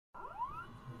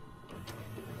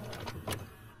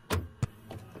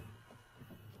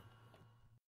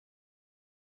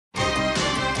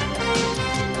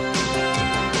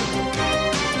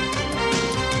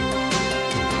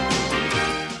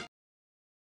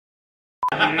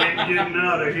ain't getting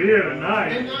out of here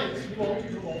tonight.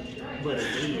 But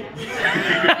it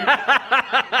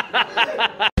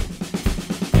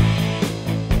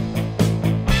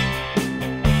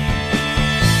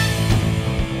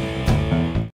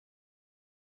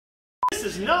This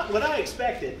is not what I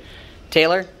expected.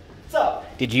 Taylor, What's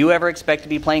up? did you ever expect to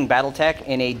be playing Battletech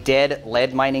in a dead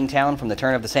lead mining town from the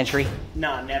turn of the century?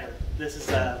 Nah, never. This is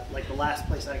like the last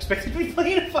place I expected to be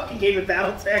playing a fucking game of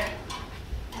Battletech.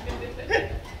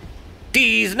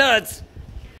 These nuts!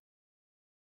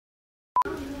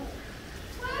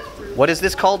 What is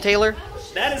this called, Taylor?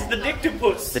 That is the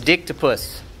Dictopus. The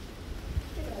Dictopus.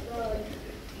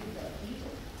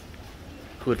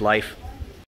 Good life.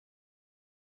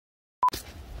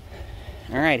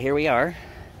 Alright, here we are.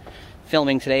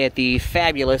 Filming today at the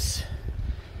fabulous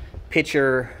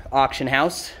Pitcher Auction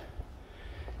House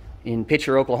in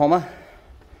Pitcher, Oklahoma.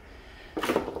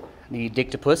 The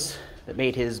Dictopus that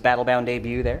made his Battlebound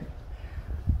debut there.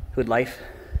 Hood life.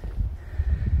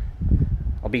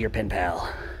 I'll be your pen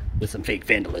pal with some fake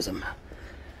vandalism.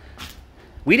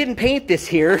 We didn't paint this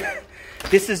here.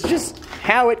 This is just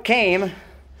how it came.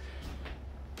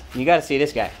 You gotta see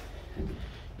this guy. You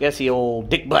gotta see old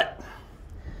Dick Butt.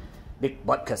 Dick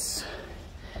Butkus.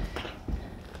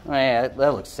 Oh yeah,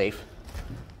 that looks safe.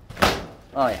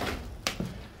 Oh yeah.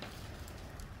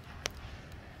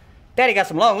 Daddy got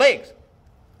some long legs.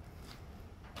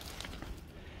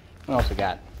 What else we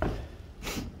got?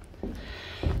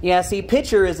 Yeah, see,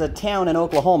 Pitcher is a town in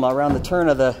Oklahoma around the turn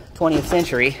of the 20th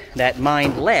century that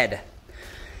mined lead.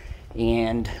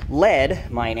 And lead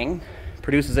mining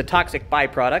produces a toxic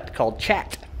byproduct called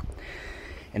chat.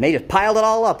 And they just piled it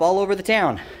all up all over the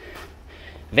town.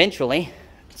 Eventually,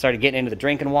 started getting into the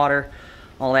drinking water,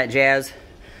 all that jazz.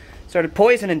 Started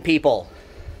poisoning people.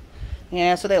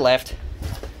 Yeah, so they left.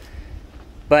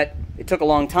 But it took a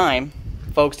long time.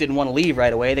 Folks didn't want to leave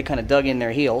right away. They kind of dug in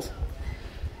their heels.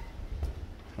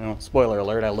 Well, spoiler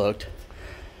alert, I looked.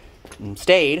 And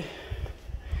stayed.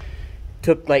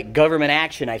 Took like government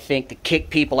action, I think, to kick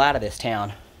people out of this town.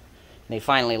 And they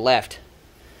finally left.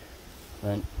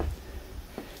 But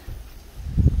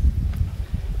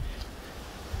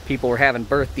people were having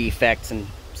birth defects and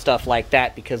stuff like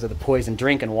that because of the poisoned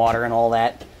drinking water and all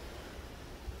that.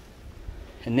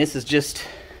 And this is just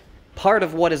part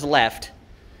of what is left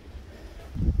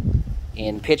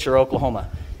in Pitcher, Oklahoma.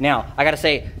 Now, I gotta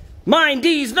say, mind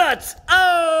these nuts!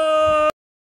 Oh!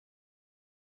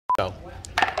 I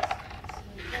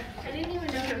didn't even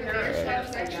know I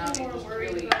was actually more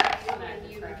worried about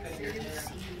you than you.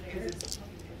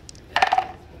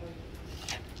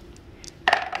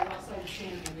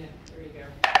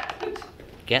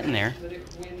 Getting there.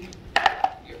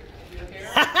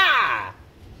 Ha ha!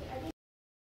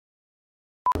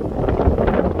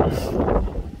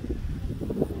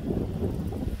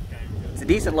 It's a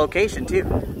decent location, too.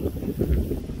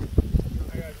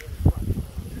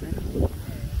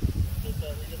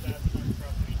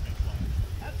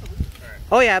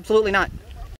 Oh yeah, absolutely not.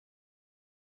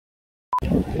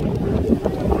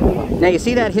 Now you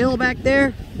see that hill back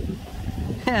there?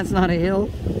 That's not a hill.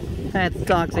 That's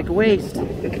toxic waste. No!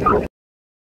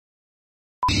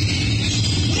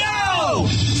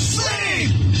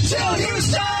 Sleep till you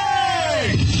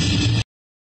stay!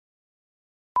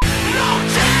 No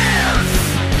chance!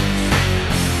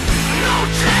 No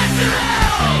chance at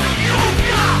all! You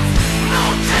got no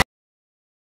chance!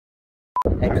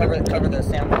 Hey, cover the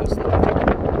sound piece.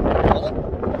 Roll it.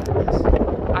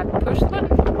 I push the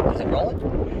button. Is it rolling?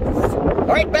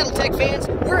 Alright, Battletech fans,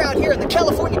 we're out here on the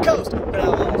California coast.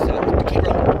 Keep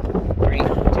rolling. 3, 2.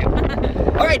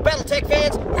 Alright, Battletech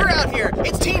fans, we're out here.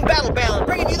 It's Team Battlebound,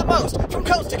 bringing you the most from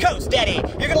coast to coast, Daddy.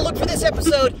 You're going to look for this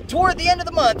episode toward the end of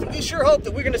the month, and we sure hope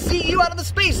that we're going to see you out of the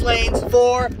space lanes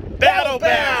for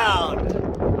Battlebound!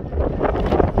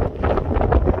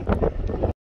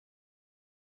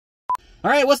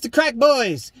 Alright, what's the crack,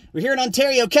 boys? We're here in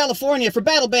Ontario, California for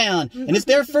Battlebound, and it's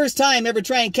their first time ever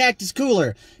trying Cactus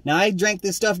Cooler. Now, I drank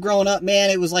this stuff growing up, man.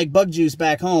 It was like bug juice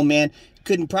back home, man.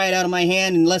 Couldn't pry it out of my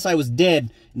hand unless I was dead.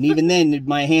 And even then,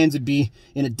 my hands would be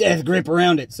in a death grip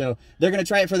around it. So, they're going to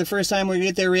try it for the first time. We're going to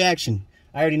get their reaction.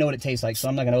 I already know what it tastes like, so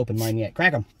I'm not going to open mine yet.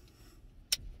 Crack them.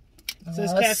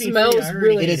 It smells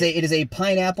really good. It is a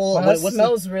pineapple. Wow, it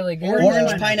smells really good.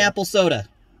 Orange pineapple soda.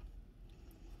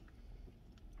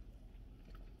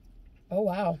 Oh,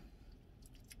 wow.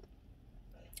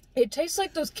 It tastes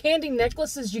like those candy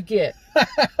necklaces you get.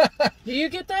 Do you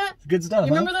get that? Good stuff,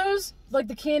 You remember those? Like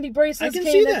the candy bracelets? I can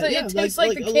see that, yeah. It tastes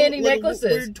like the candy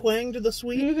necklaces. Weird twang to the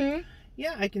sweet. Mm-hmm.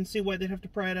 Yeah, I can see why they'd have to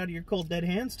pry it out of your cold dead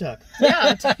hands, Tuck.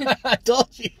 Yeah, I told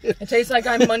you. it tastes like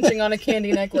I'm munching on a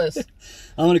candy necklace.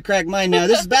 I'm going to crack mine now.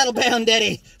 This is Battlebound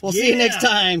Daddy. We'll see you next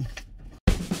time.